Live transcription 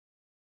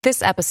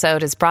This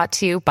episode is brought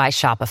to you by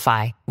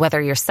Shopify.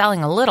 Whether you're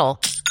selling a little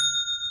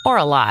or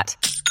a lot,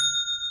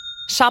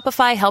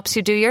 Shopify helps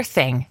you do your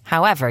thing,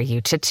 however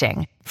you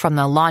cha-ching. From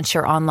the launch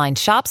your online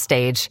shop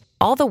stage,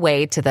 all the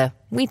way to the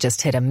we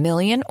just hit 1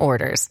 million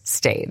orders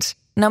stage.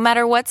 No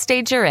matter what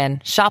stage you're in,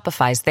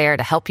 Shopify's there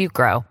to help you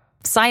grow.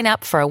 Sign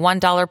up for a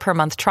 $1 per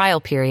month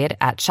trial period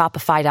at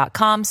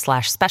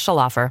shopify.com/special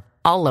offer,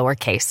 all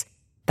lowercase.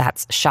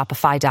 That's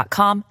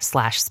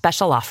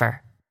shopify.com/special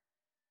offer.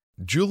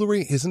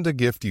 Jewelry isn't a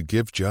gift you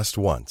give just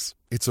once.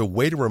 It's a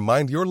way to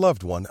remind your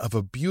loved one of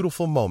a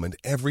beautiful moment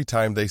every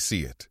time they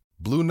see it.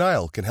 Blue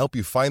Nile can help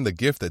you find the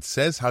gift that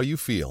says how you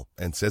feel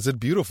and says it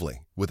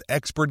beautifully, with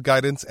expert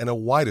guidance and a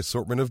wide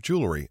assortment of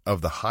jewelry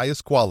of the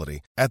highest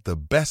quality at the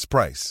best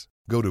price.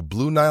 Go to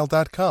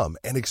BlueNile.com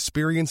and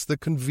experience the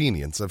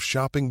convenience of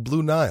shopping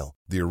Blue Nile,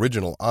 the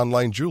original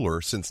online jeweler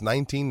since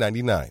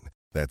 1999.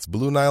 That's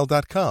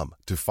BlueNile.com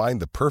to find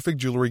the perfect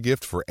jewelry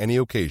gift for any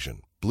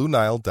occasion.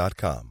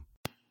 BlueNile.com.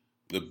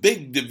 The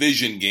big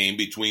division game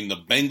between the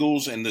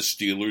Bengals and the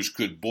Steelers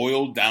could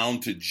boil down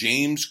to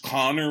James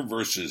Conner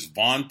versus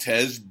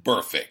Vontaze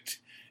Burfict.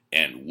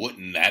 And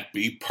wouldn't that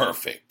be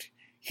perfect?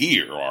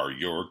 Here are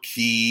your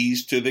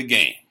keys to the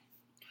game.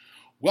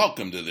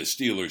 Welcome to the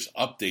Steelers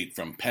Update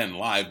from Penn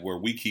Live, where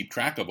we keep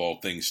track of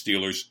all things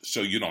Steelers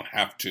so you don't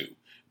have to.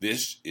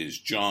 This is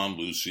John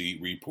Lucy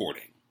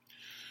reporting.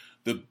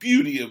 The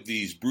beauty of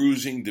these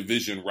bruising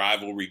division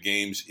rivalry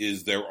games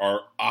is there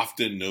are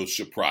often no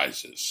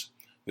surprises.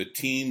 The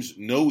teams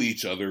know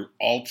each other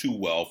all too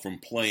well from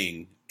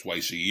playing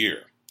twice a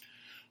year.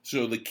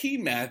 So the key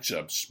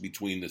matchups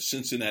between the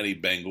Cincinnati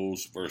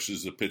Bengals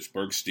versus the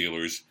Pittsburgh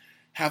Steelers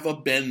have a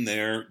been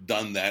there,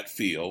 done that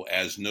feel,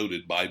 as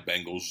noted by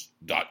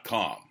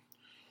Bengals.com.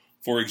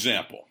 For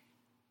example,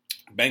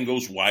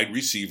 Bengals wide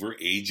receiver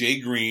A.J.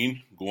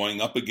 Green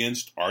going up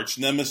against arch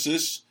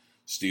nemesis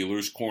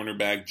Steelers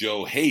cornerback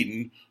Joe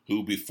Hayden,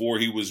 who before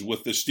he was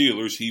with the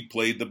Steelers, he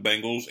played the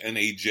Bengals and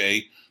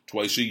A.J.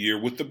 twice a year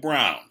with the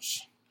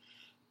Browns.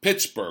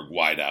 Pittsburgh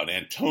wideout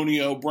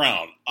Antonio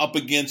Brown up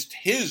against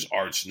his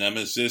arch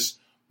nemesis,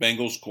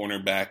 Bengals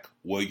cornerback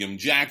William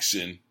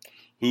Jackson,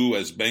 who,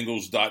 as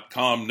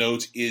Bengals.com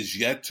notes, is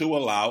yet to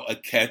allow a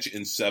catch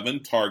in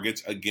 7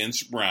 targets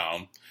against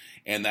Brown,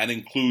 and that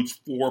includes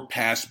 4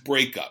 pass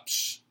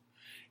breakups.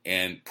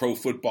 And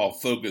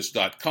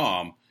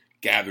ProFootballFocus.com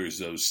gathers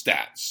those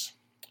stats.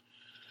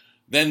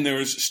 Then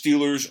there's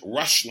Steelers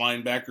rush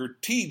linebacker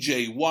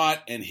T.J.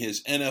 Watt and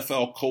his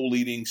NFL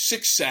co-leading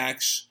 6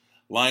 sacks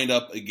lined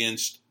up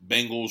against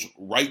Bengals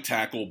right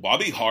tackle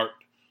Bobby Hart,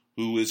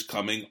 who is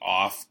coming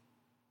off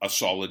a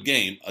solid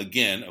game,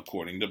 again,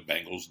 according to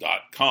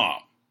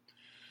Bengals.com.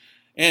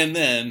 And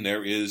then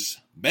there is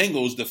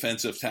Bengals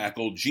defensive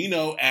tackle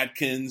Geno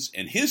Atkins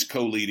and his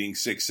co-leading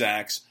 6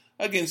 sacks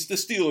against the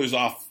Steelers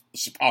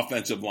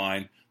offensive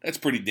line. That's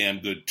pretty damn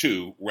good,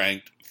 too,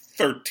 ranked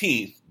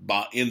 13th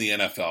in the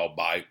NFL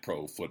by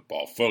Pro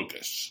Football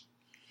Focus.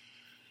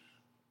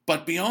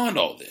 But beyond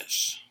all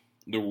this,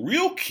 the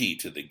real key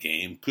to the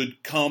game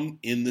could come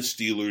in the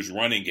Steelers'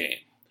 running game.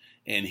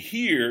 And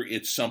here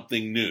it's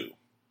something new.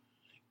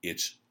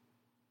 It's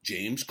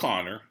James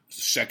Conner,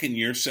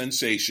 second-year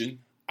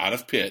sensation out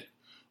of Pitt,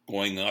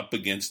 going up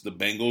against the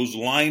Bengals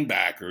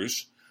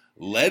linebackers,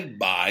 led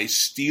by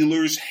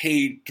Steelers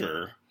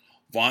hater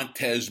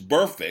Vontaze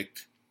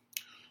Burfict,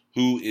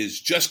 who is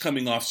just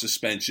coming off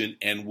suspension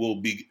and will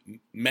be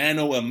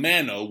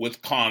mano-a-mano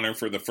with Conner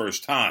for the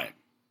first time.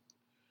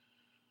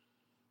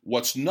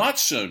 What's not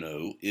so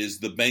new is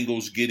the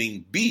Bengals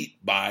getting beat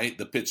by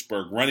the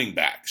Pittsburgh running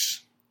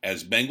backs.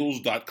 As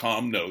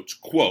Bengals.com notes,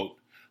 quote,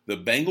 the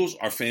Bengals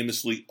are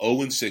famously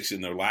 0-6 in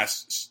their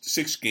last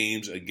 6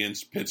 games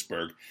against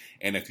Pittsburgh,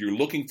 and if you're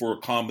looking for a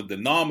common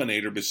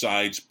denominator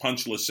besides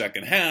punchless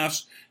second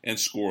halves and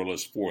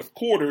scoreless fourth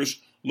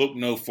quarters, look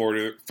no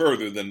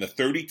further than the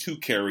 32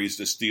 carries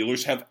the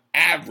Steelers have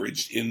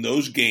averaged in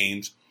those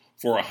games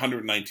for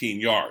 119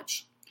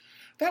 yards.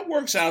 That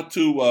works out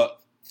to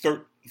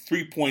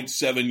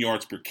 3.7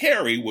 yards per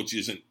carry, which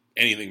isn't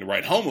anything to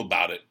write home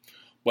about it,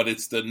 but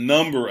it's the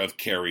number of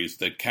carries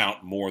that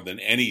count more than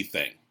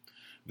anything.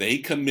 They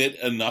commit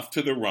enough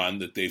to the run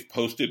that they've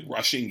posted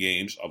rushing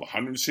games of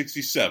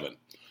 167,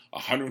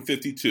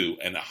 152,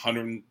 and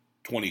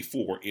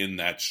 124 in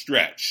that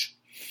stretch.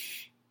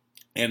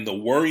 And the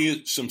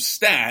worrisome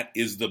stat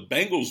is the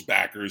Bengals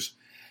backers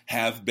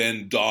have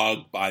been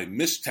dogged by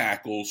missed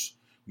tackles.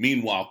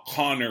 Meanwhile,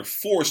 Conner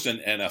forced an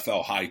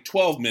NFL-high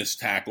 12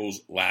 missed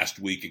tackles last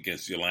week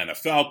against the Atlanta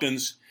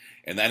Falcons,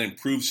 and that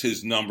improves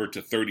his number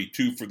to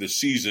 32 for the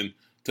season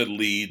to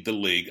lead the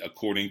league,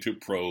 according to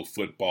Pro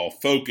Football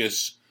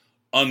Focus,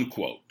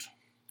 unquote.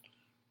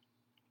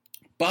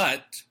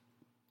 But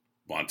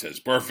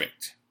Vontaze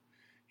Burfict.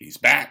 He's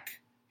back.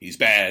 He's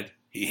bad.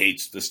 He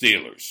hates the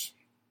Steelers.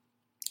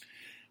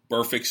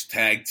 Burfict's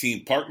tag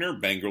team partner,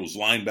 Bengals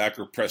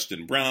linebacker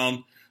Preston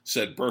Brown,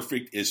 said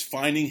Burfict is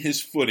finding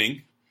his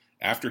footing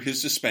after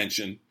his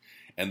suspension,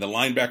 and the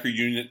linebacker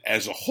unit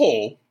as a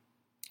whole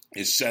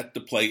is set to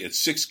play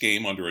its 6th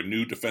game under a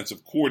new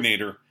defensive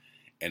coordinator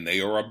and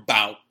they are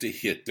about to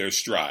hit their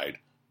stride,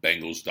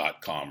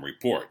 Bengals.com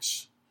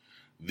reports.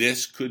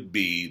 This could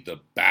be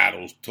the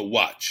battle to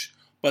watch,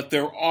 but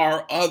there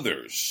are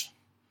others.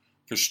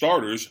 For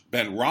starters,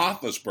 Ben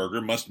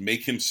Roethlisberger must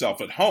make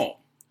himself at home.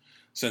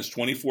 Since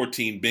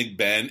 2014, Big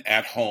Ben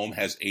at home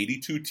has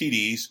 82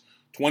 TDs,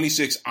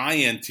 26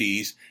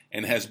 INTs,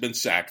 and has been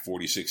sacked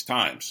 46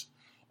 times.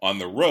 On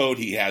the road,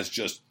 he has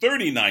just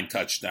 39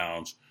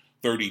 touchdowns,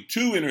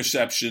 32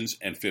 interceptions,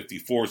 and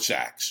 54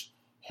 sacks.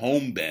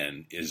 Home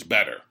Ben is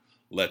better.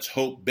 Let's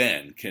hope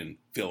Ben can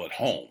fill it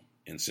home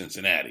in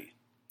Cincinnati.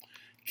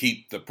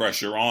 Keep the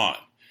pressure on.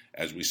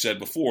 As we said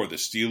before, the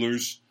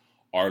Steelers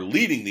are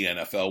leading the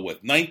NFL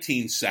with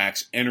 19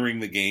 sacks entering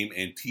the game,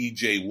 and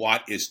T.J.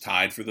 Watt is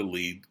tied for the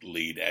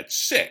lead at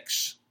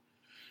 6.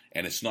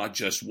 And it's not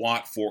just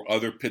Watt. 4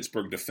 other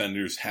Pittsburgh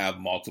defenders have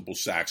multiple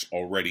sacks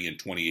already in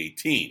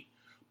 2018.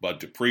 Bud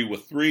Dupree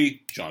with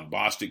 3, John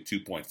Bostic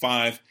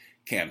 2.5,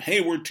 Cam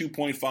Hayward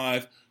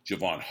 2.5,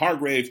 Javon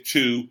Hargrave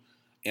 2,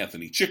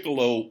 Anthony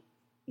Chickillo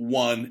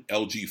 1,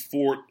 LJ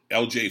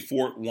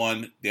Fort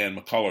 1, Dan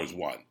McCullers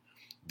 1.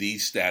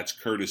 These stats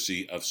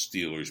courtesy of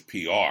Steelers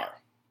PR.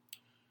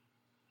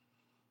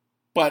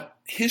 But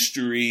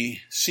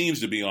history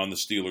seems to be on the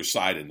Steelers'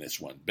 side in this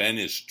one. Ben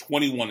is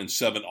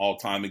 21-7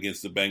 all-time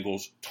against the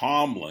Bengals.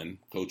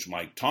 Coach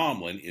Mike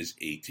Tomlin, is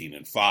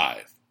 18-5.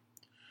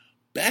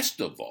 Best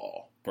of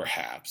all,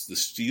 perhaps, the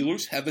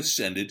Steelers have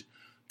ascended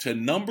to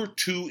number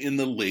 2 in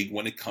the league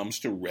when it comes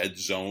to red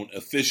zone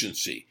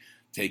efficiency,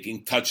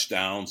 taking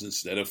touchdowns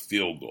instead of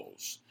field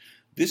goals.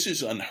 This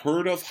is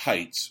unheard of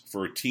heights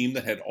for a team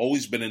that had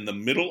always been in the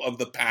middle of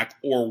the pack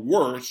or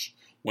worse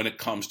when it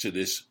comes to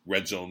this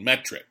red zone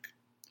metric.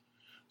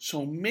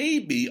 So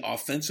maybe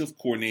offensive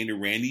coordinator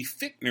Randy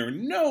Fichtner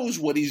knows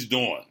what he's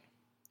doing.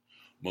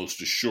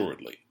 Most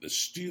assuredly, the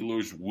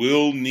Steelers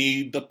will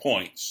need the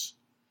points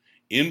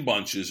in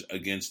bunches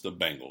against the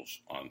Bengals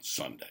on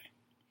Sunday.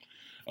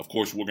 Of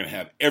course, we're going to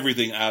have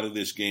everything out of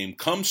this game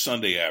come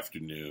Sunday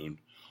afternoon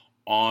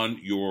on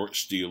your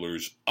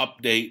Steelers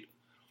update.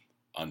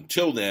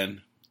 Until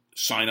then,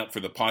 sign up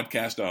for the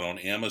podcast out on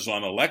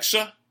Amazon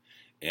Alexa.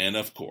 And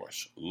of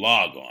course,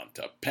 log on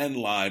to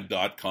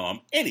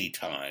PennLive.com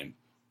anytime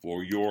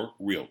for your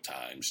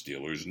real-time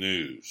Steelers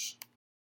news.